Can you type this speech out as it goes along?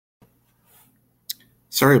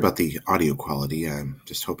Sorry about the audio quality. I'm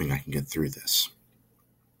just hoping I can get through this.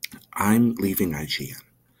 I'm leaving IGN.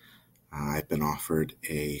 I've been offered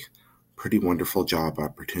a pretty wonderful job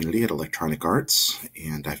opportunity at Electronic Arts,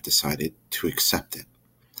 and I've decided to accept it.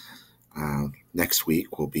 Next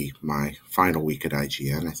week will be my final week at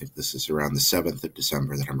IGN. I think this is around the 7th of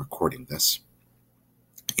December that I'm recording this.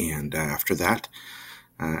 And after that,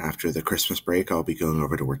 after the Christmas break, I'll be going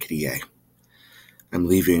over to work at EA. I'm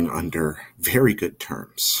leaving under very good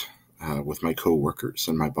terms with my coworkers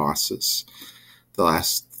and my bosses. The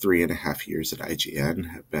last 3.5 years at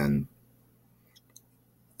IGN have been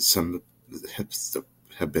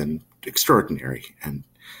extraordinary, and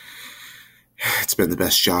it's been the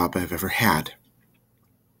best job I've ever had.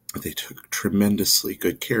 They took tremendously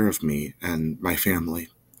good care of me and my family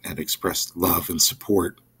and expressed love and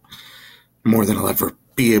support more than I'll ever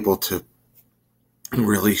be able to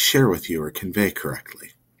really share with you or convey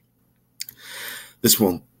correctly. This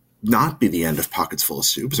will not be the end of Pockets Full of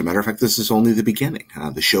Soup. As a matter of fact, this is only the beginning.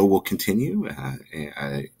 The show will continue.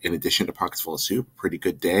 In addition to Pockets Full of Soup, Pretty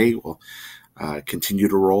Good Day will continue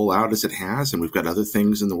to roll out as it has, and we've got other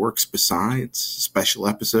things in the works besides, special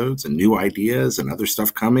episodes and new ideas and other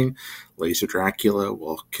stuff coming. Laser Dracula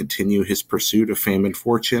will continue his pursuit of fame and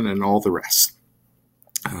fortune and all the rest.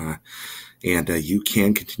 And you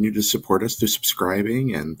can continue to support us through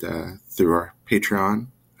subscribing and through our Patreon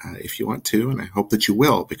if you want to, and I hope that you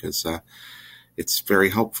will, because it's very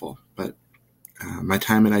helpful. But my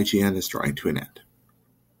time at IGN is drawing to an end.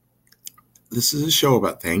 This is a show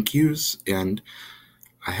about thank yous, and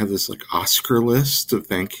I have this Oscar list of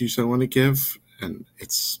thank yous I want to give, and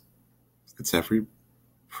it's every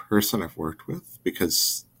person I've worked with,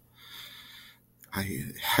 because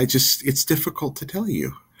it's difficult to tell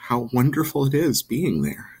you how wonderful it is being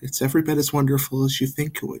there. It's every bit as wonderful as you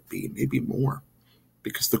think it would be, maybe more,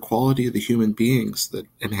 because the quality of the human beings that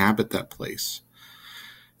inhabit that place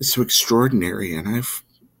is so extraordinary, and I've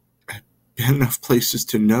been enough places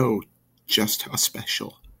to know just how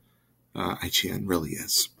special IGN really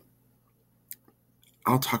is.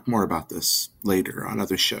 I'll talk more about this later on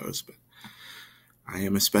other shows, but I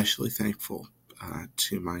am especially thankful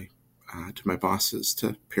to my bosses,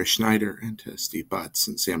 to Peer Schneider and to Steve Butts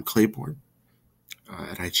and Sam Claiborne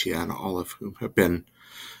at IGN, all of whom have been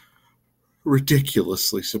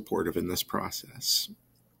ridiculously supportive in this process,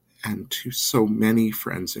 and to so many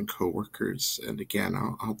friends and coworkers. And again,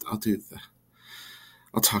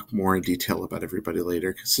 I'll talk more in detail about everybody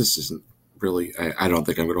later, because this isn't really, I don't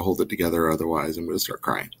think I'm going to hold it together, otherwise I'm going to start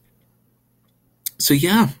crying. So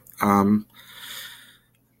yeah,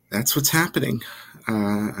 that's what's happening.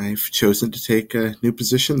 I've chosen to take a new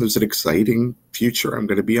position. There's an exciting future. I'm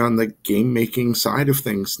going to be on the game-making side of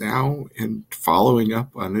things now and following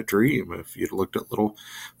up on a dream. If you'd looked at little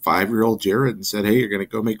 5-year-old Jared and said, hey, you're going to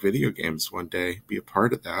go make video games one day, be a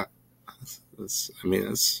part of that. It's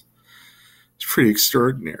pretty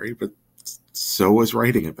extraordinary, but so was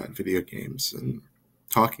writing about video games and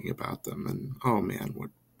talking about them. And oh man,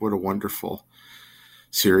 what a wonderful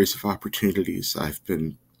series of opportunities I've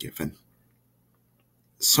been given.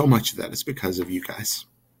 So much of that is because of you guys,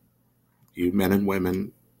 you men and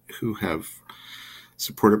women who have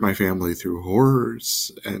supported my family through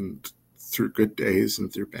horrors and through good days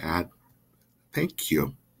and through bad. Thank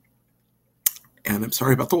you. And I'm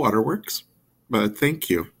sorry about the waterworks, but thank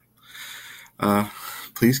you.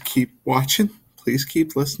 Please keep watching. Please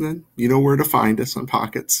keep listening. You know where to find us on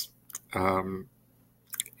Pockets. Things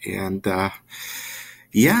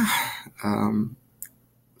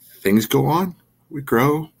go on. We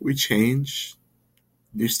grow, we change,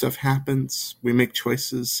 new stuff happens, we make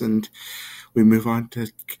choices, and we move on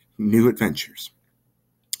to new adventures.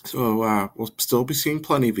 So we'll still be seeing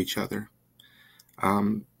plenty of each other.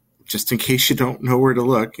 Just in case you don't know where to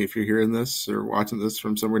look, if you're hearing this or watching this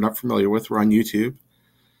from somewhere not familiar with, we're on YouTube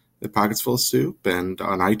at Pockets Full of Soup, and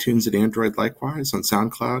on iTunes and Android likewise, on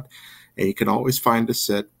SoundCloud. And you can always find us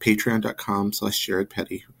at patreon.com/Jared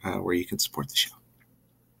Petty, where you can support the show.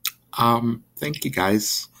 Thank you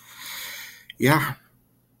guys. Yeah.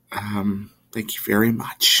 Thank you very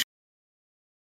much.